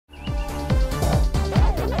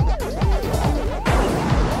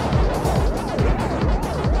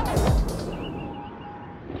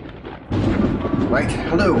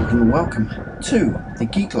Hello and welcome to the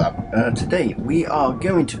Geek Lab. Today we are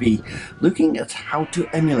going to be looking at how to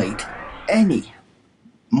emulate any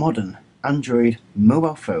modern Android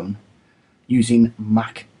mobile phone using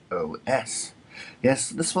macOS.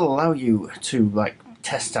 Yes, this will allow you to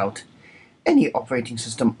test out any operating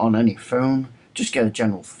system on any phone, just get a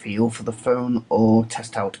general feel for the phone, or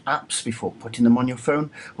test out apps before putting them on your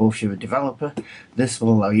phone. Or if you're a developer, this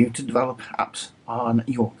will allow you to develop apps on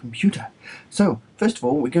your computer. So first of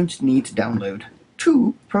all, we're going to need to download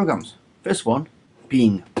two programs. First one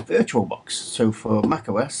being VirtualBox. So for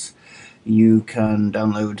macOS, you can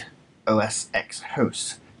download OS X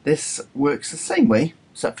Host. This works the same way,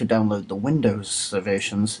 except for download the Windows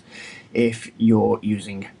versions if you're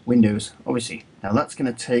using Windows, obviously. Now that's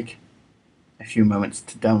going to take a few moments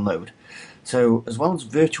to download. So as well as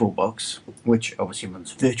VirtualBox, which obviously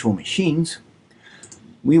runs virtual machines,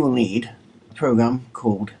 we will need a program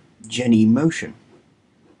called Genymotion.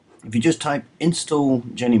 If you just type install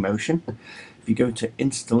Genymotion, if you go to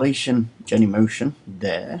installation Genymotion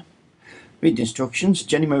there, read the instructions.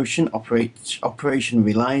 Genymotion operation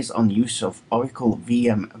relies on the use of Oracle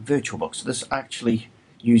VM VirtualBox. So this actually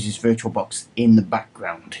uses VirtualBox in the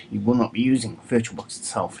background. You will not be using VirtualBox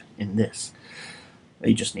itself in this.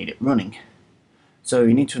 You just need it running. So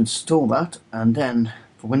you need to install that, and then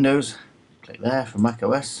for Windows, click there. For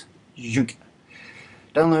macOS,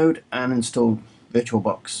 download and install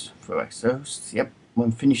VirtualBox for OS hosts. Yep,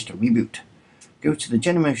 when finished, to reboot. Go to the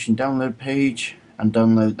Genymotion download page and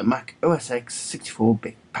download the Mac OS X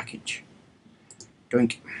 64-bit package.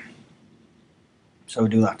 Doink. So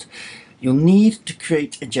do that. You'll need to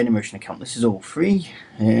create a Genymotion account. This is all free.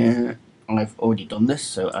 I've already done this,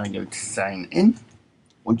 so I'm going to sign in.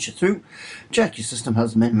 Once you're through, check your system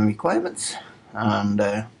has the minimum requirements and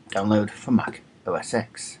download for Mac OS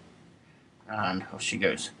X. And off she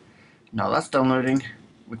goes. Now that's downloading,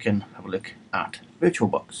 we can have a look at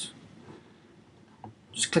VirtualBox.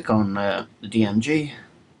 Just click on the DMG,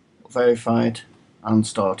 verify it, and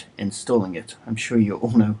start installing it. I'm sure you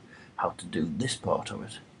all know how to do this part of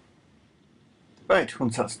it. Right,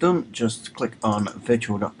 once that's done, just click on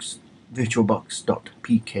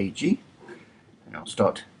virtualbox.pkg and it'll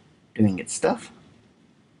start doing its stuff.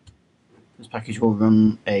 This package will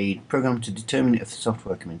run a program to determine if the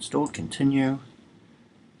software can be installed. Continue.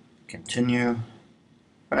 Continue.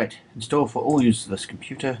 Right, install for all users of this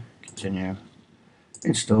computer. Continue.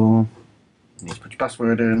 Install. You need to put your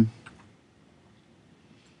password in.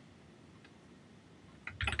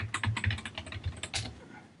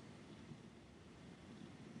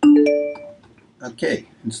 Okay,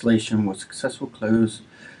 installation was successful. Close.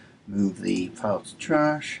 Move the file to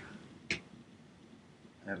trash.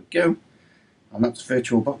 There we go. And that's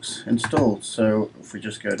VirtualBox installed. So if we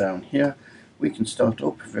just go down here, we can start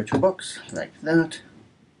up VirtualBox like that.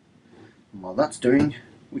 And while that's doing,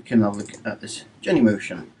 we can have a look at this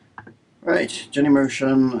Genymotion. Right,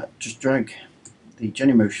 Genymotion, just drag the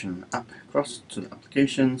Genymotion app across to the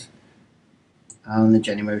applications and the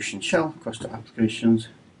Genymotion shell across to applications.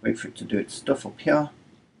 Wait for it to do its stuff up here.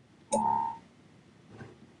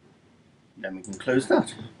 Then we can close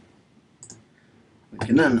that. We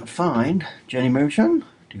can then find Genymotion.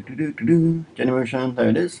 Genymotion, there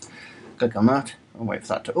it is. Click on that and wait for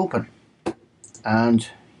that to open. And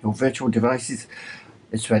your virtual devices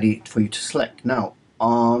is ready for you to select. Now,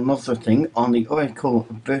 another thing, on the Oracle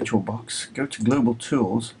VirtualBox, go to Global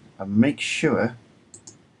Tools and make sure,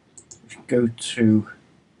 if you go to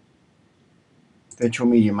Virtual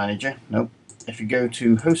Media Manager, nope, if you go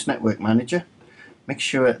to Host Network Manager, make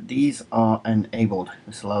sure these are enabled.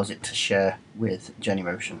 This allows it to share with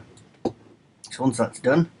Genymotion. So once that's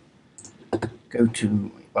done, go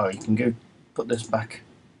to, well, you can go put this back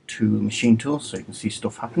to Machine Tools so you can see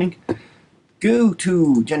stuff happening. Go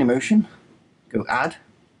to Genymotion, go Add,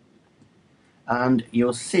 and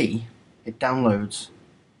you'll see it downloads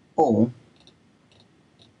all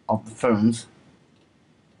of the phones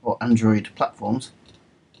or Android platforms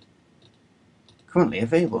currently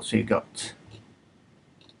available. So you've got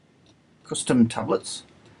custom tablets,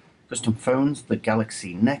 custom phones, the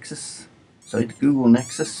Galaxy Nexus, sorry, the Google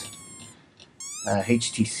Nexus,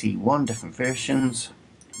 HTC One, different versions,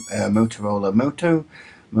 Motorola Moto,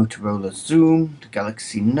 Motorola Zoom, the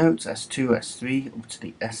Galaxy Notes, S2, S3, up to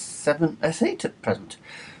the S7, S8 at present,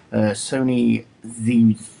 Sony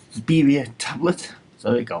xperia tablet,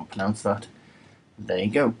 sorry, I can't pronounce that. There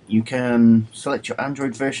you go. You can select your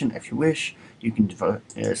Android version if you wish. You can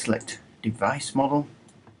select device model.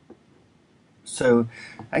 So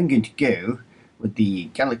I'm going to go with the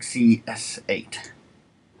Galaxy S8.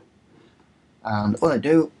 And all I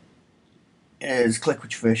do is click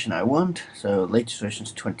which version I want. So latest version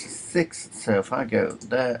is 26. So if I go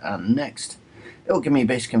there and next, it will give me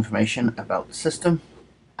basic information about the system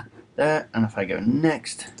there. And if I go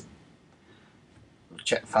next, we'll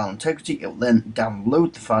check file integrity. It will then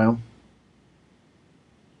download the file,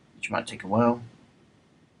 which might take a while.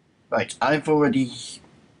 Right, I've already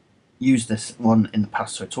used this one in the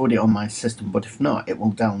past, so it's already on my system, but if not, it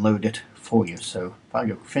will download it for you. So if I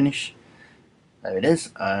go finish, there it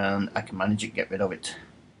is, and I can manage it, get rid of it,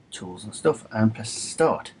 tools and stuff, and press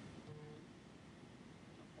start.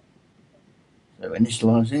 So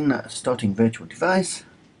initializing, starting virtual device,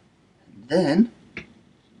 then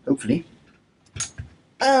hopefully,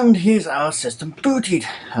 and here's our system booted,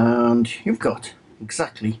 and you've got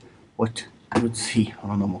exactly what you would see on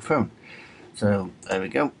a normal phone. So there we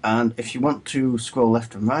go, and if you want to scroll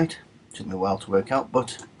left and right, it took me a while to work out,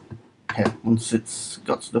 but here, once it's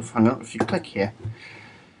got stuff, hang on, if you click here,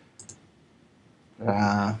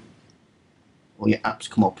 all your apps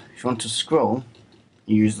come up. If you want to scroll,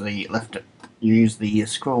 you use the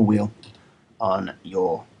scroll wheel on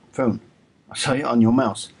your phone, sorry, on your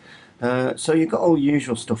mouse. So you've got all the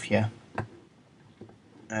usual stuff here.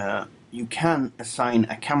 You can assign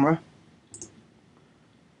a camera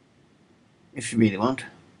if you really want.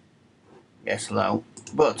 Yes, allow,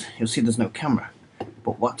 but you'll see there's no camera.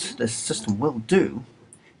 But what this system will do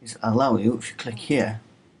is allow you, if you click here,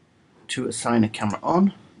 to assign a camera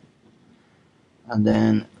on, and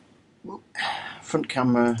then front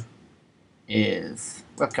camera is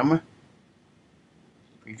web camera,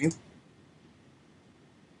 preview,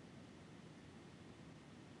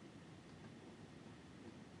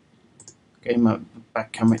 okay, my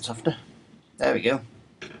back camera it's after, there we go,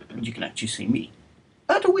 and you can actually see me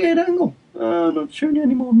at a weird angle. I'm not showing you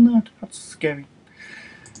any more than that, that's scary.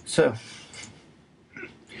 So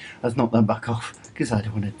let's knock that back off, because I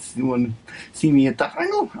don't want to see me at that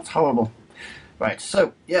angle. That's horrible. Right,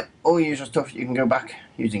 so yep, all the usual stuff. You can go back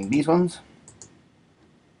using these ones.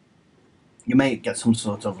 You may get some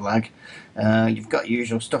sort of lag. You've got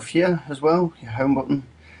usual stuff here as well. Your home button,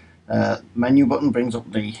 menu button brings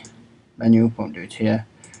up the menu. Won't do it here.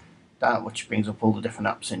 That which brings up all the different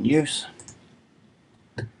apps in use,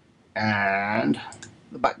 and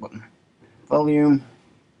the back button, volume,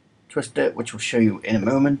 twist it, which will show you in a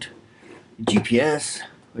moment, GPS,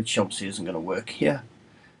 which obviously isn't going to work here,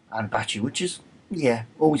 and battery, which is, yeah,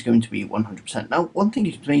 always going to be 100%. Now, one thing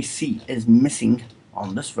you may see is missing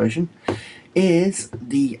on this version is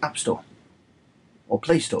the App Store, or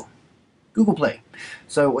Play Store, Google Play.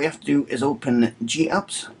 So what you have to do is open G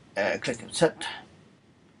Apps, click Accept,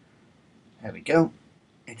 there we go.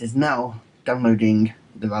 It is now downloading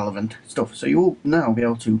the relevant stuff, so you will now be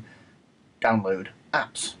able to download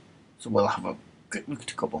apps. So we'll have a quick look at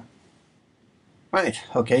a couple. Right,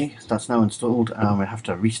 okay, so that's now installed, and we have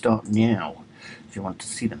to restart now if you want to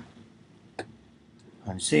see them.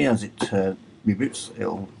 And see, as it reboots,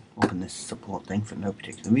 it'll open this support thing for no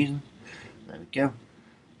particular reason. There we go,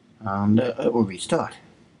 and it will restart.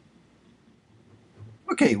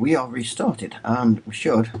 Okay, we are restarted, and we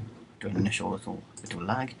should do an initial little bit of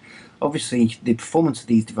lag. Obviously, the performance of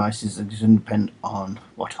these devices is going to depend on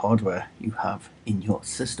what hardware you have in your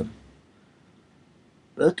system.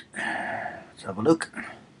 But let's have a look.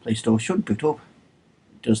 Play Store should boot up.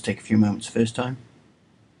 It does take a few moments first time.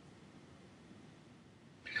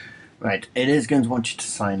 Right, it is going to want you to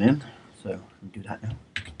sign in, so I'll do that now.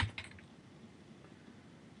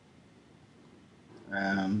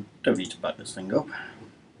 Don't need to back this thing up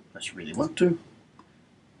unless you really want to,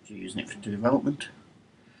 if you're using it for development.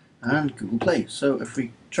 And Google Play. So if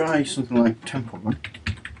we try something like Temple Run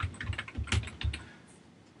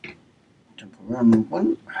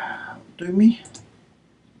 1, do me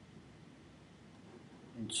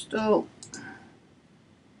install.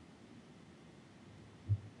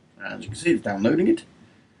 As you can see, it's downloading it.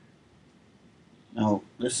 Now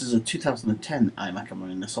this is a 2010 iMac I'm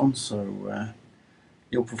running this on, so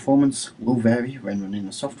your performance will vary when running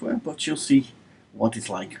the software, but you'll see what it's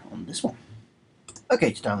like on this one. Okay,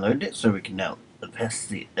 it's downloaded it, so we can now press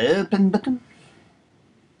the open button.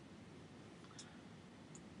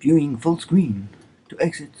 Viewing full screen. To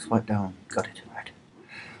exit, swipe down. Got it, right.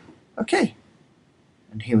 Okay,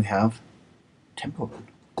 and here we have Temple Run.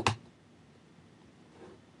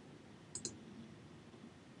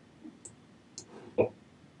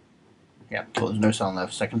 Yeah, thought there's no sound there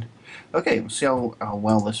for a second. Okay, we'll see how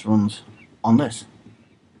well this runs on this.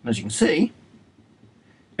 As you can see,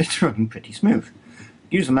 it's running pretty smooth.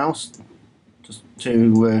 Use the mouse just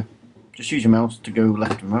use your mouse to go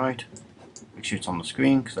left and right. Make sure it's on the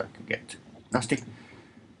screen because that could get nasty.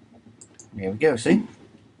 There we go, see?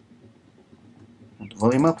 the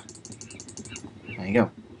volume up. There you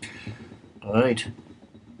go. Alright,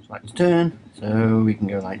 select to turn, so we can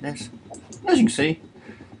go like this. As you can see,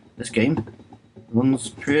 this game runs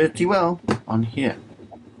pretty well on here.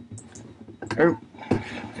 Oh,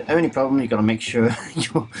 the only problem, you've got to make sure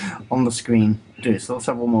you're on the screen. Do it, so let's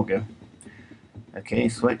have one more go. Okay,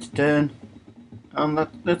 select to turn, and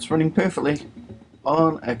that's running perfectly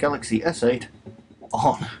on a Galaxy S8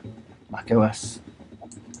 on macOS.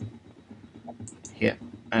 Here,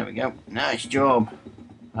 there we go. Nice job.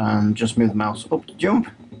 And just move the mouse up to jump.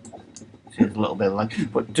 See, there's a little bit of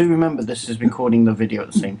lag, but do remember this is recording the video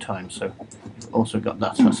at the same time, so you've also got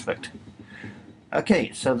that aspect. Okay,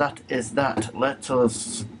 so that is that. Let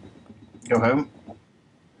us go home.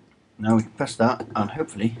 Now we can press that, and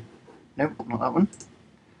hopefully, nope, not that one.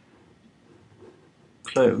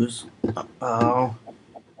 Close. Oh,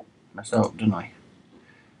 messed up, didn't I?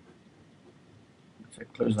 So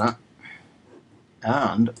close that,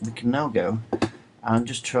 and we can now go and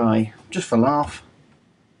just try, just for laugh,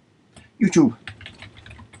 YouTube.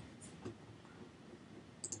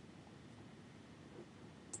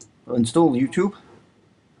 We'll install YouTube,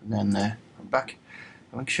 and then I'm back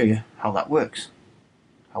and I can show you how that works,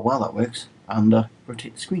 how well that works, and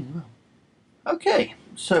rotate the screen as well. Okay,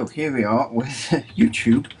 so here we are with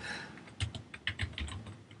YouTube.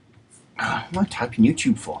 What am I typing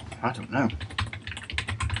YouTube for? I don't know.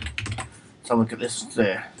 Let's have a look at this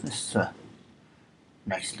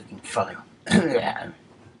nice looking fellow.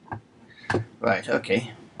 Right,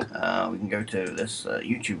 okay. We can go to this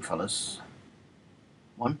YouTube fellas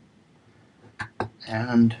one.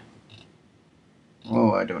 And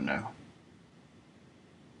oh, I don't know.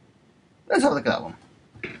 Let's have a look at that one.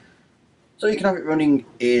 So you can have it running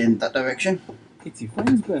in that direction. It's your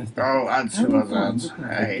friend's birthday. Oh, ads, who loves ads?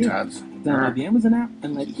 I hate ads. Download the Amazon app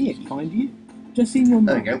and let it find you. Just in your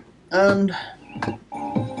There we go. And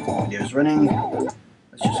video's running.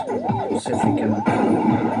 Let's just see if we can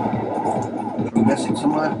progress it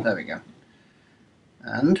somewhere. There we go.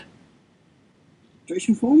 And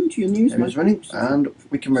registration form to your news. It's running, and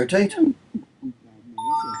we can rotate.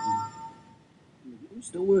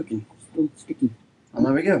 Still working. Still sticking. And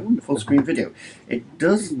there we go, full screen video. It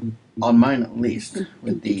does, on mine at least,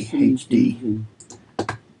 with the HD,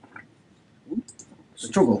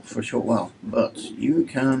 struggle for a short while, but you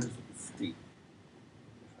can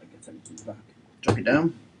drop it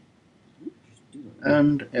down,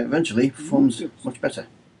 and it eventually performs much better.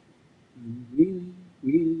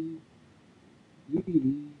 Really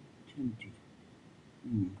tempted.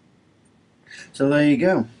 So there you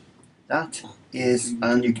go. That is,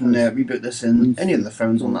 and you can reboot this in any of the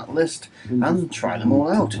phones on that list and try them all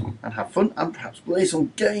out and have fun and perhaps play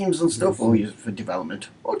some games and stuff, or use it for development,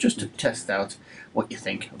 or just to test out what you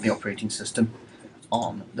think of the operating system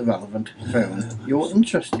on the relevant phone you're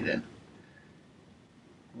interested in.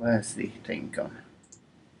 Where's the thing gone?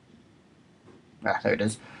 Ah, there it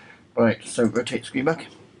is. Right, so rotate screen back.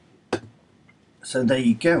 So there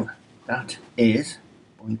you go. That is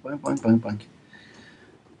boing, boing, boing, boing, boing.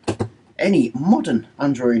 Any modern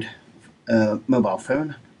Android mobile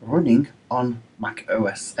phone running on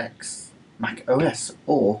macOS X, macOS,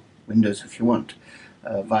 or Windows if you want,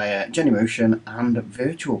 via Genymotion and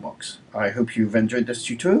VirtualBox. I hope you've enjoyed this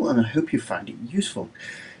tutorial, and I hope you find it useful.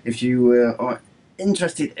 If you are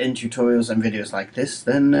interested in tutorials and videos like this,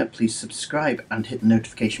 then please subscribe and hit the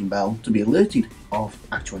notification bell to be alerted of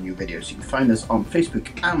actual new videos. You can find us on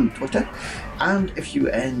Facebook and Twitter, and if you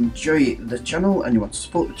enjoy the channel and you want to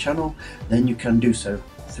support the channel, then you can do so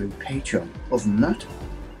through Patreon. Other than that,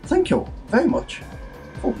 thank you all very much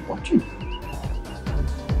for watching.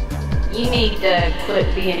 You need to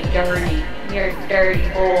quit being dirty. You're a dirty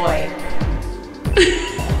boy.